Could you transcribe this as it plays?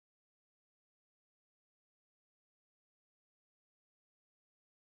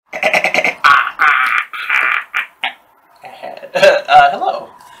Hello.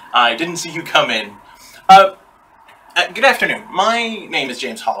 I didn't see you come in. Good afternoon. My name is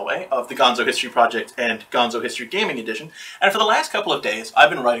James Holloway of the Gonzo History Project and Gonzo History Gaming Edition, and for the last couple of days I've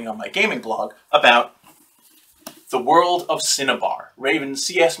been writing on my gaming blog about the world of Synnibarr, Raven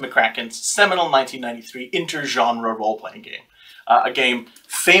C.S. McCracken's seminal 1993 intergenre role-playing game. A game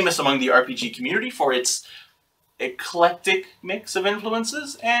famous among the RPG community for its eclectic mix of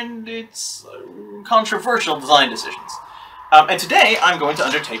influences and its controversial design decisions. And today I'm going to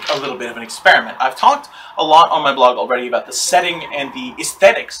undertake a little bit of an experiment. I've talked a lot on my blog already about the setting and the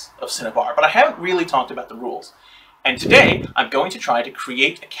aesthetics of Synnibarr, but I haven't really talked about the rules. And today I'm going to try to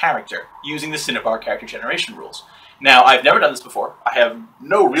create a character using the Synnibarr character generation rules. Now, I've never done this before. I have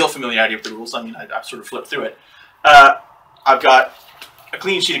no real familiarity with the rules. I mean, I've sort of flipped through it. I've got a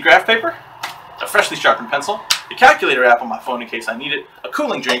clean sheet of graph paper, a freshly sharpened pencil, a calculator app on my phone in case I need it, a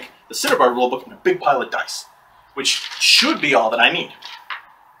cooling drink, the Synnibarr rulebook, and a big pile of dice, which should be all that I need.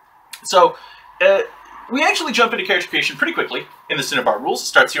 So, we actually jump into character creation pretty quickly in the Synnibarr rules. It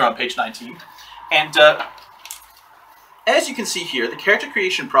starts here on page 19. And as you can see here, the character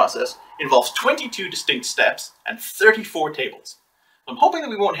creation process involves 22 distinct steps and 34 tables. I'm hoping that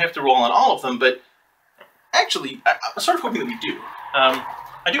we won't have to roll on all of them, but actually, I'm sort of hoping that we do.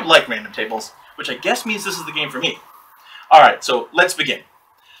 I do like random tables, which I guess means this is the game for me. Alright, so let's begin.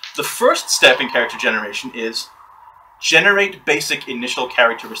 The first step in character generation is generate basic initial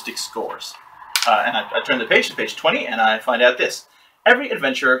characteristic scores. And I turn the page to page 20, and I find out this. Every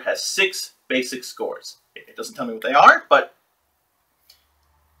adventurer has 6 basic scores. It doesn't tell me what they are, but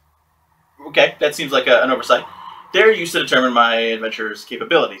okay, that seems like an oversight. They're used to determine my adventurer's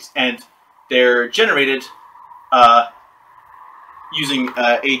capabilities, and they're generated using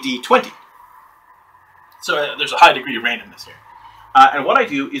a D20. So there's a high degree of randomness here. And what I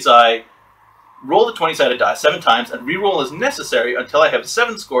do is I roll the 20-sided die 7 times and re-roll as necessary until I have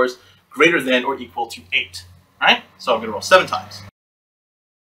 7 scores greater than or equal to 8. Alright? So I'm going to roll 7 times.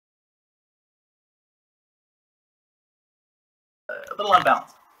 A little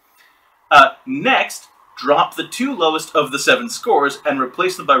unbalanced. Next, drop the 2 lowest of the 7 scores and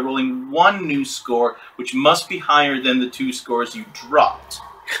replace them by rolling 1 new score, which must be higher than the 2 scores you dropped.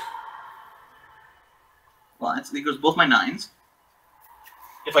 Well, that equals both my 9s.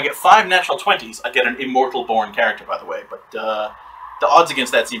 If I get 5 natural 20s, I get an immortal-born character, by the way, but the odds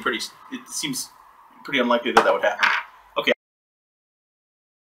against that seem it seems pretty unlikely that would happen. Okay.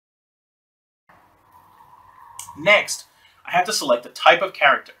 Next, I have to select a type of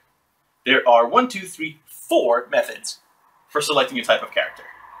character. There are 1, 2, 3, 4 methods for selecting a type of character.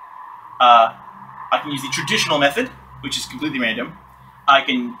 I can use the traditional method, which is completely random. I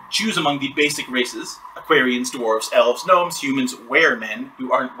can choose among the basic races, Aquarians, Dwarves, Elves, Gnomes, Humans, Weremen,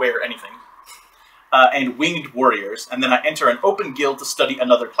 who aren't were anything, and Winged Warriors, and then I enter an open guild to study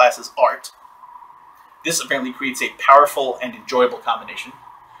another class's art. This apparently creates a powerful and enjoyable combination,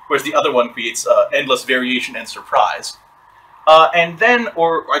 whereas the other one creates endless variation and surprise. And then,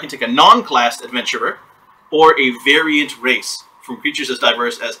 or I can take a non-classed adventurer, or a variant race from creatures as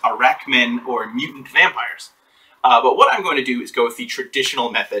diverse as Arachnen or mutant vampires. But what I'm going to do is go with the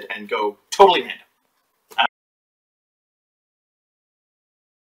traditional method and go totally random.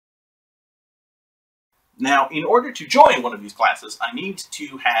 Now, in order to join one of these classes, I need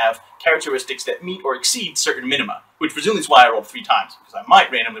to have characteristics that meet or exceed certain minima, which presumably is why I rolled 3 times, because I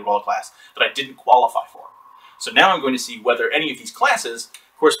might randomly roll a class that I didn't qualify for. So now I'm going to see whether any of these classes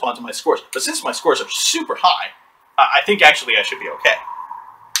correspond to my scores. But since my scores are super high, I think actually I should be okay.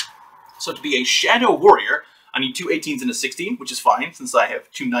 So to be a Shadow Warrior, I need 2 18s and a 16, which is fine, since I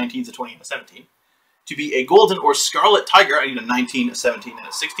have 2 19s, a 20, and a 17. To be a Golden or Scarlet Tiger, I need a 19, a 17, and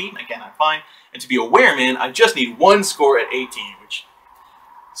a 16. Again, I'm fine. And to be a Wereman, I just need 1 score at 18, which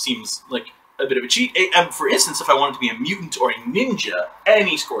seems like a bit of a cheat. For instance, if I wanted to be a Mutant or a Ninja,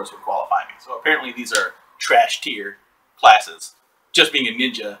 any scores would qualify me. So apparently these are trash tier classes. Just being a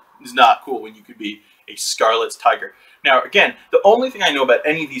Ninja is not cool when you could be a Scarlet Tiger. Now, again, the only thing I know about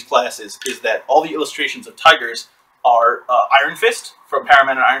any of these classes is that all the illustrations of tigers are Iron Fist, from Power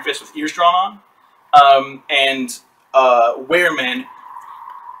Man and Iron Fist with ears drawn on, and Weremen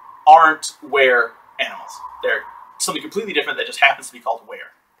aren't were animals. They're something completely different that just happens to be called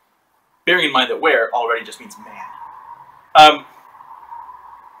were. Bearing in mind that were already just means man.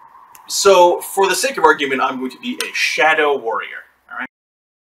 So, for the sake of argument, I'm going to be a Shadow Warrior.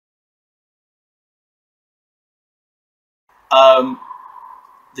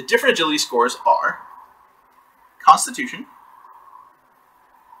 The different agility scores are Constitution,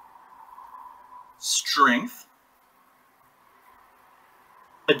 Strength,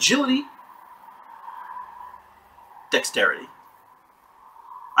 Agility, Dexterity,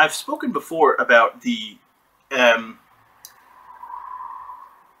 I've spoken before about the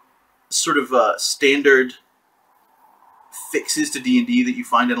sort of standard fixes to D&D that you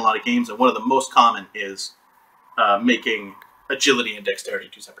find in a lot of games, and one of the most common is making agility and dexterity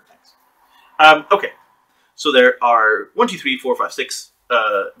two separate things. Okay, so there are 1, 2, 3, 4, 5, 6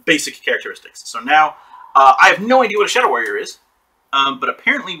 basic characteristics. So now I have no idea what a Shadow Warrior is, but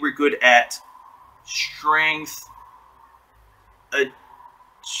apparently we're good at strength,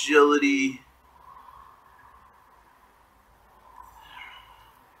 agility.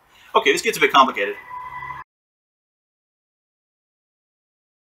 Okay, this gets a bit complicated.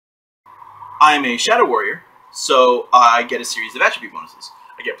 I am a Shadow Warrior, so I get a series of attribute bonuses.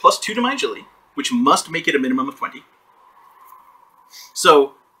 I get +2 to my agility, which must make it a minimum of 20.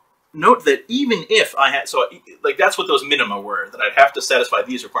 So note that even if I had, so like that's what those minima were, that I'd have to satisfy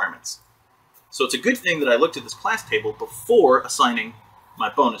these requirements. So it's a good thing that I looked at this class table before assigning my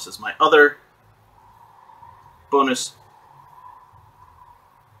bonuses. My other bonus,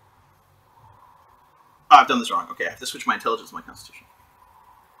 I've done this wrong. Okay, I have to switch my intelligence to my constitution.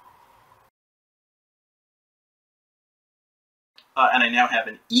 And I now have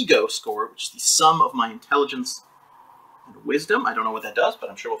an ego score, which is the sum of my intelligence and wisdom. I don't know what that does, but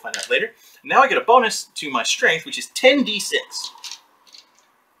I'm sure we'll find out later. Now I get a bonus to my strength, which is 10d6.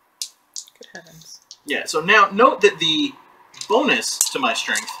 Good heavens. Yeah, so now note that the bonus to my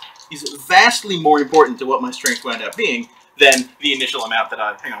strength is vastly more important to what my strength wound up being than the initial amount that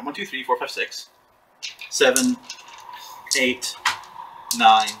I... Hang on, 1, 2, 3, 4, 5, 6, 7, 8,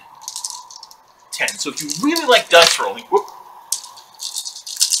 9, 10. So if you really like dice rolling... Whoop,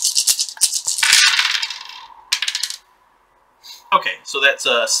 okay, so that's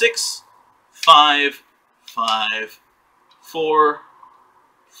 6, 5, 5, 4,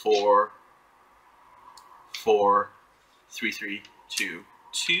 4, 4, 3, 3, 2,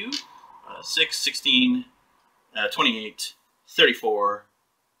 2, 6, 16, 28, 34,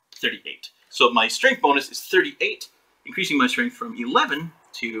 38. So my strength bonus is 38, increasing my strength from 11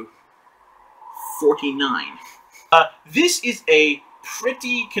 to 49. This is a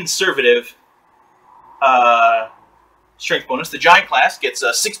pretty conservative strength bonus. The giant class gets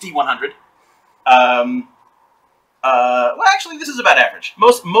 60-100. Well, actually, this is about average.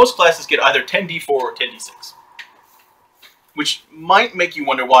 Most classes get either 10d4 or 10d6, which might make you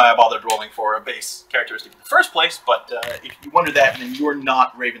wonder why I bothered rolling for a base characteristic in the first place. But if you wonder that, then you're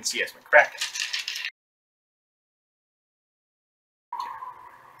not Raven CS McCracken.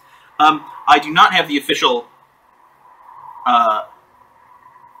 I do not have the official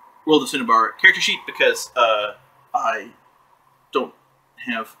World of Synnibarr character sheet because I don't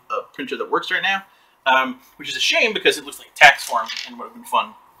have a printer that works right now, which is a shame because it looks like a tax form and would have been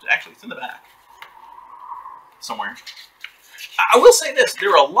fun. Actually, it's in the back somewhere. I will say this, there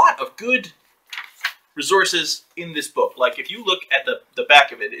are a lot of good resources in this book. Like, if you look at the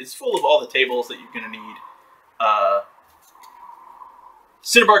back of it, it's full of all the tables that you're going to need.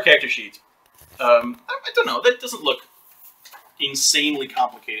 Synnibarr character sheet. I don't know, that doesn't look insanely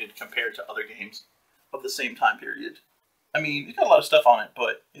complicated compared to other games of the same time period. I mean, it's got a lot of stuff on it,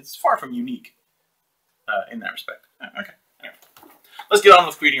 but it's far from unique in that respect. Okay, anyway. Let's get on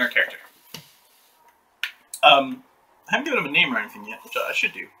with creating our character. I haven't given him a name or anything yet, which I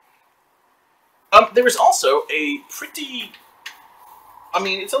should do. There is also a pretty... I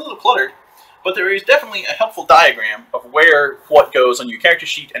mean, it's a little cluttered, but there is definitely a helpful diagram of where what goes on your character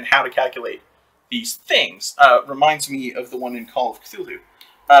sheet and how to calculate these things. Reminds me of the one in Call of Cthulhu.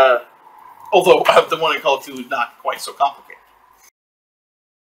 Although the one in Call of Cthulhu is not quite so complicated.